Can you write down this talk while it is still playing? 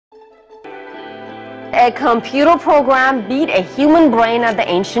a computer program beat a human brain at the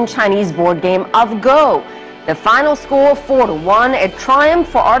ancient Chinese board game of Go. The final score, 4-1, a triumph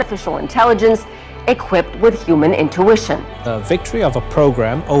for artificial intelligence equipped with human intuition. The victory of a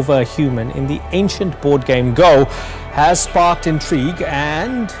program over a human in the ancient board game Go has sparked intrigue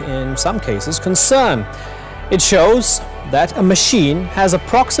and, in some cases, concern. It shows that a machine has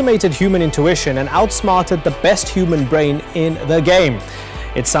approximated human intuition and outsmarted the best human brain in the game.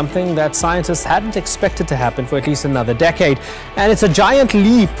 It's something that scientists hadn't expected to happen for at least another decade, and it's a giant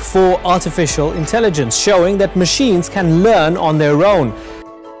leap for artificial intelligence, showing that machines can learn on their own.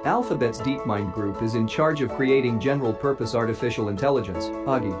 Alphabet's DeepMind group is in charge of creating general-purpose artificial intelligence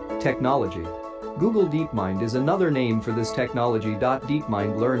 (AGI) technology. Google DeepMind is another name for this technology.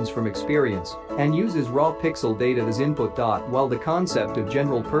 DeepMind learns from experience and uses raw pixel data as input. While the concept of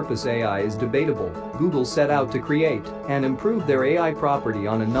general-purpose AI is debatable, Google set out to create and improve their AI property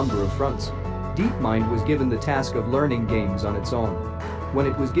on a number of fronts. DeepMind was given the task of learning games on its own. When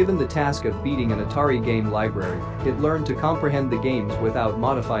it was given the task of beating an Atari game library, it learned to comprehend the games without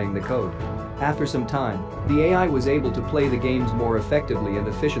modifying the code. After some time, the AI was able to play the games more effectively and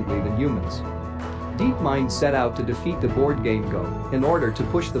efficiently than humans. DeepMind set out to defeat the board game Go in order to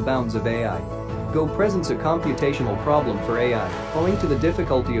push the bounds of AI. Go presents a computational problem for AI, owing to the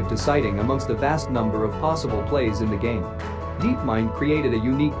difficulty of deciding amongst the vast number of possible plays in the game. DeepMind created a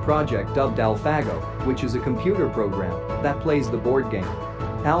unique project dubbed AlphaGo, which is a computer program that plays the board game.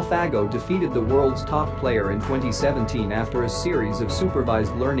 AlphaGo defeated the world's top player in 2017 after a series of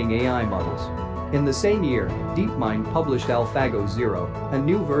supervised learning AI models. In the same year, DeepMind published AlphaGo Zero, a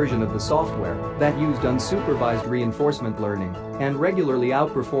new version of the software that used unsupervised reinforcement learning and regularly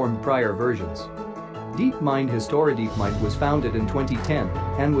outperformed prior versions. DeepMind was founded in 2010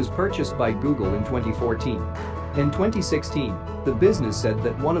 and was purchased by Google in 2014. In 2016, the business said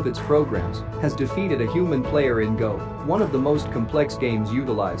that one of its programs has defeated a human player in Go, one of the most complex games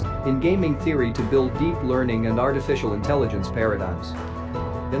utilized in gaming theory to build deep learning and artificial intelligence paradigms.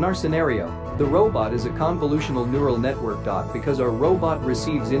 In our scenario, the robot is a convolutional neural network. Because our robot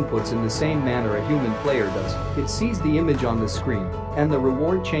receives inputs in the same manner a human player does, it sees the image on the screen and the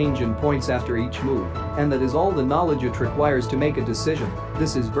reward change in points after each move, and that is all the knowledge it requires to make a decision.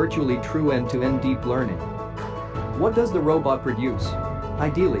 This is virtually true end-to-end deep learning. What does the robot produce?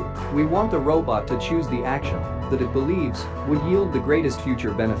 Ideally, we want the robot to choose the action that it believes would yield the greatest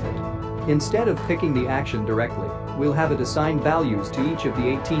future benefit. Instead of picking the action directly, we'll have it assign values to each of the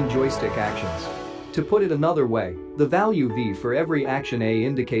 18 joystick actions. To put it another way, the value V for every action A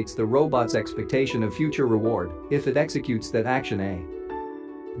indicates the robot's expectation of future reward if it executes that action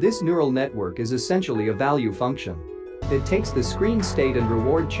A. This neural network is essentially a value function. It takes the screen state and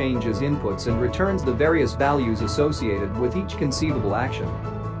reward change as inputs and returns the various values associated with each conceivable action.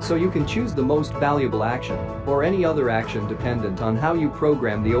 So you can choose the most valuable action or any other action dependent on how you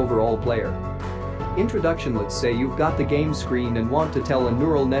program the overall player. Introduction. Let's say you've got the game screen and want to tell a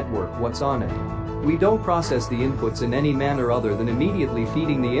neural network what's on it. We don't process the inputs in any manner other than immediately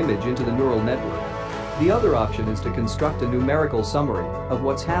feeding the image into the neural network. The other option is to construct a numerical summary of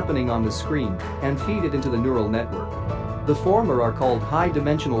what's happening on the screen and feed it into the neural network. The former are called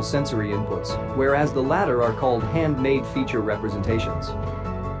high-dimensional sensory inputs, whereas the latter are called handmade feature representations.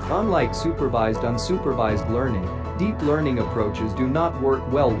 Unlike supervised-unsupervised learning, deep learning approaches do not work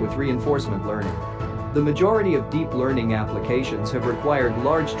well with reinforcement learning. The majority of deep learning applications have required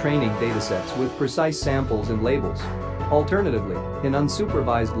large training datasets with precise samples and labels. Alternatively, in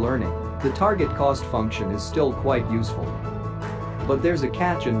unsupervised learning, the target cost function is still quite useful. But there's a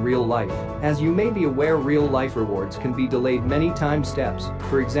catch in real life. As you may be aware, real-life rewards can be delayed many time steps.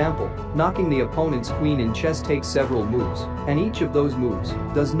 For example, knocking the opponent's queen in chess takes several moves, and each of those moves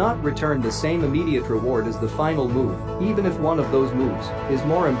does not return the same immediate reward as the final move, even if one of those moves is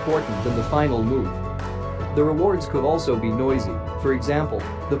more important than the final move. The rewards could also be noisy. For example,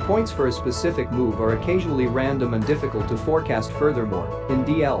 the points for a specific move are occasionally random and difficult to forecast. Furthermore, in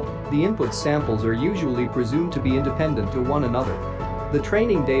DL, the input samples are usually presumed to be independent to one another. The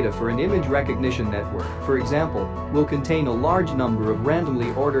training data for an image recognition network, for example, will contain a large number of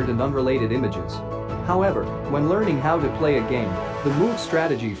randomly ordered and unrelated images. However, when learning how to play a game, the move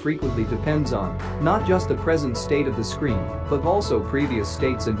strategy frequently depends on not just the present state of the screen, but also previous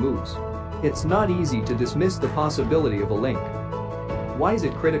states and moves. It's not easy to dismiss the possibility of a link. Why is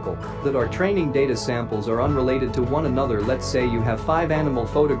it critical that our training data samples are unrelated to one another? Let's say you have 5 animal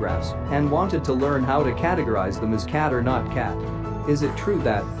photographs and wanted to learn how to categorize them as cat or not cat. Is it true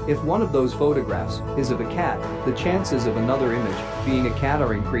that, if one of those photographs is of a cat, the chances of another image being a cat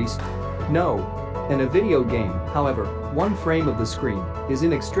are increased? No. In a video game, however, one frame of the screen is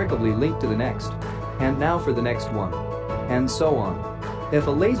inextricably linked to the next. And now for the next one. And so on. If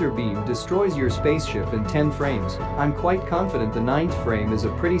a laser beam destroys your spaceship in 10 frames, I'm quite confident the 9th frame is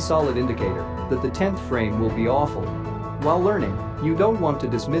a pretty solid indicator that the 10th frame will be awful. While learning, you don't want to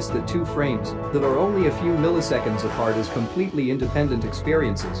dismiss the 2 frames that are only a few milliseconds apart as completely independent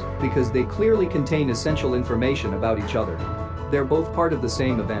experiences because they clearly contain essential information about each other. They're both part of the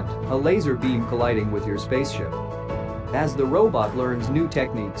same event, a laser beam colliding with your spaceship. As the robot learns new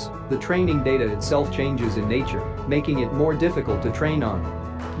techniques, the training data itself changes in nature, making it more difficult to train on.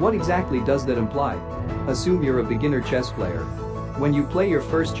 What exactly does that imply? Assume you're a beginner chess player. When you play your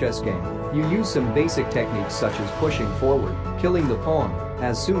first chess game, you use some basic techniques such as pushing forward, killing the pawn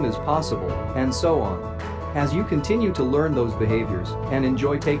as soon as possible, and so on. As you continue to learn those behaviors and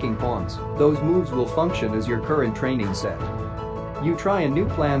enjoy taking pawns, those moves will function as your current training set. You try a new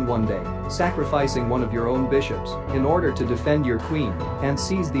plan one day, sacrificing one of your own bishops in order to defend your queen and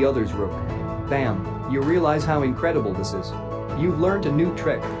seize the other's rook. Bam, you realize how incredible this is. You've learned a new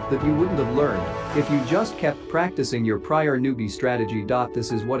trick that you wouldn't have learned if you just kept practicing your prior newbie strategy.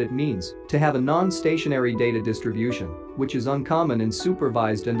 This is what it means to have a non-stationary data distribution, which is uncommon in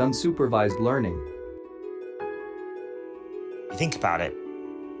supervised and unsupervised learning. If you think about it,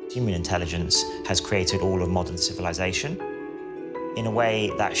 human intelligence has created all of modern civilization in a way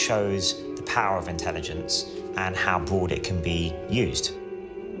that shows the power of intelligence and how broad it can be used.